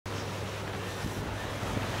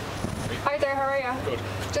Hi there, how are you? Good.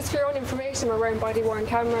 Just for your own information, we're wearing body-worn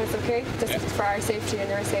cameras, okay? Just for our safety and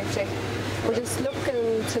your safety. We're just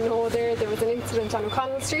looking to know there was an incident on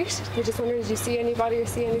O'Connell Street. We're just wondering, did you see anybody or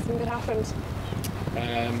see anything that happened?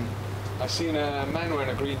 I seen a man wearing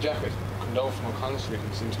a green jacket come down from O'Connell Street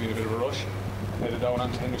and seemed to be in a bit of a rush. Headed down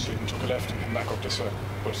onto Henry Street and took a left and came back up this way.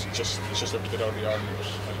 But it's just looked a bit out of the ordinary, but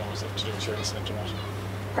I don't know if it's to do with your incident or not.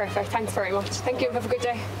 Perfect, thanks very much. Thank you, have a good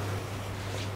day.